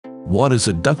What is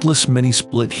a ductless mini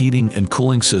split heating and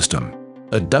cooling system?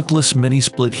 A ductless mini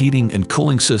split heating and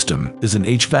cooling system is an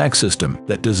HVAC system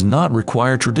that does not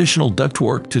require traditional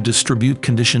ductwork to distribute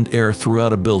conditioned air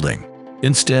throughout a building.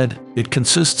 Instead, it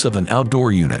consists of an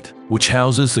outdoor unit, which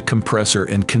houses the compressor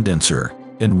and condenser,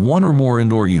 and one or more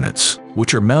indoor units,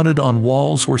 which are mounted on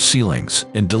walls or ceilings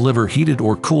and deliver heated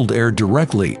or cooled air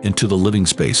directly into the living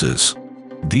spaces.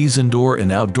 These indoor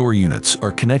and outdoor units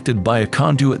are connected by a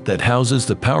conduit that houses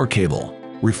the power cable,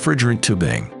 refrigerant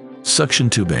tubing, suction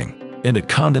tubing, and a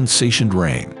condensation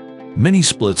drain. Mini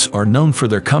splits are known for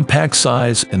their compact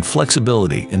size and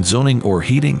flexibility in zoning or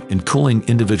heating and cooling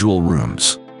individual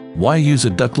rooms. Why use a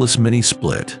ductless mini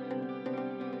split?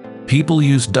 People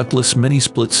use ductless mini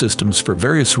split systems for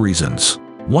various reasons.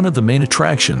 One of the main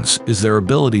attractions is their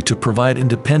ability to provide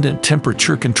independent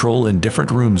temperature control in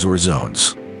different rooms or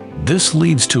zones. This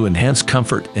leads to enhanced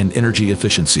comfort and energy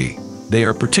efficiency. They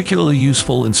are particularly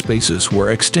useful in spaces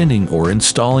where extending or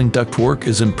installing ductwork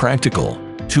is impractical,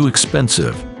 too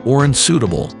expensive, or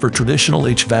unsuitable for traditional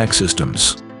HVAC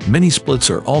systems. Mini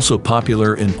splits are also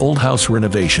popular in old house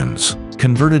renovations,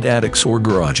 converted attics or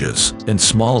garages, and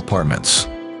small apartments.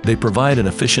 They provide an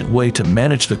efficient way to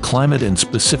manage the climate in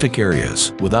specific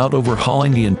areas without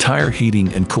overhauling the entire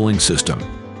heating and cooling system.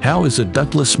 How is a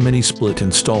ductless mini split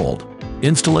installed?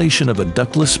 Installation of a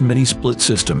ductless mini split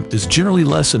system is generally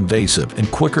less invasive and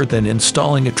quicker than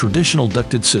installing a traditional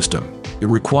ducted system. It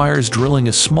requires drilling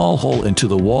a small hole into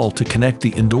the wall to connect the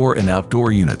indoor and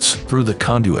outdoor units through the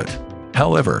conduit.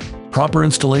 However, proper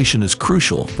installation is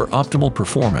crucial for optimal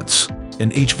performance.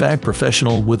 An HVAC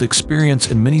professional with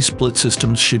experience in mini split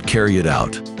systems should carry it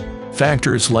out.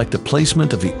 Factors like the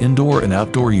placement of the indoor and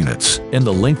outdoor units and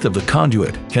the length of the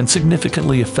conduit can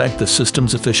significantly affect the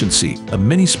system's efficiency. A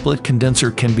mini split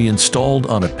condenser can be installed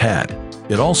on a pad.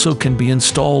 It also can be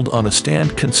installed on a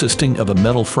stand consisting of a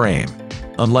metal frame.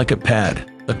 Unlike a pad,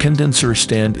 a condenser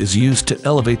stand is used to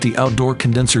elevate the outdoor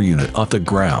condenser unit off the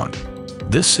ground.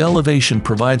 This elevation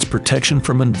provides protection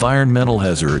from environmental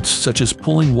hazards such as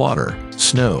pooling water,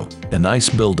 snow, and ice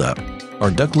buildup. Are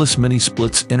ductless mini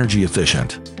splits energy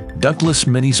efficient? Ductless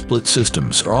mini split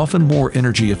systems are often more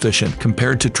energy efficient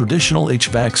compared to traditional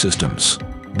HVAC systems.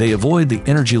 They avoid the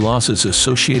energy losses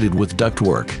associated with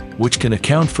ductwork, which can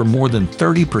account for more than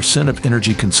 30% of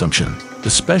energy consumption,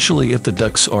 especially if the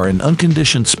ducts are in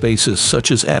unconditioned spaces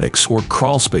such as attics or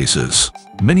crawl spaces.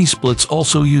 Mini splits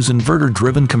also use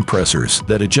inverter-driven compressors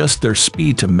that adjust their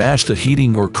speed to match the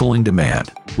heating or cooling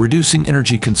demand, reducing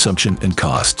energy consumption and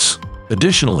costs.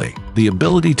 Additionally, the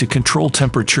ability to control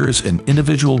temperatures in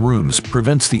individual rooms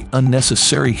prevents the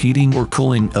unnecessary heating or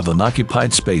cooling of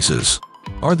unoccupied spaces.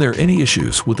 Are there any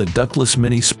issues with a ductless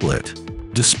mini split?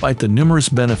 Despite the numerous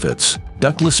benefits,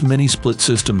 ductless mini split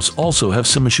systems also have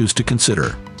some issues to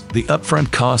consider. The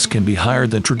upfront costs can be higher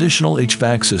than traditional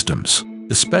HVAC systems,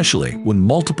 especially when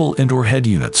multiple indoor head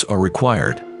units are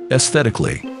required.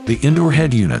 Aesthetically, the indoor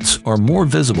head units are more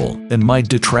visible and might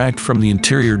detract from the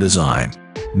interior design.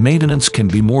 Maintenance can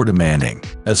be more demanding,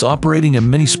 as operating a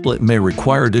mini split may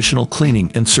require additional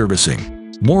cleaning and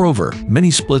servicing. Moreover,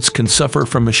 mini splits can suffer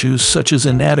from issues such as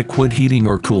inadequate heating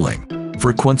or cooling,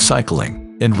 frequent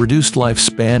cycling, and reduced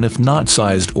lifespan if not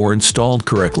sized or installed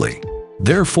correctly.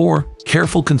 Therefore,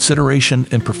 careful consideration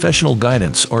and professional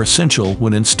guidance are essential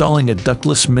when installing a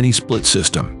ductless mini split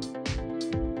system.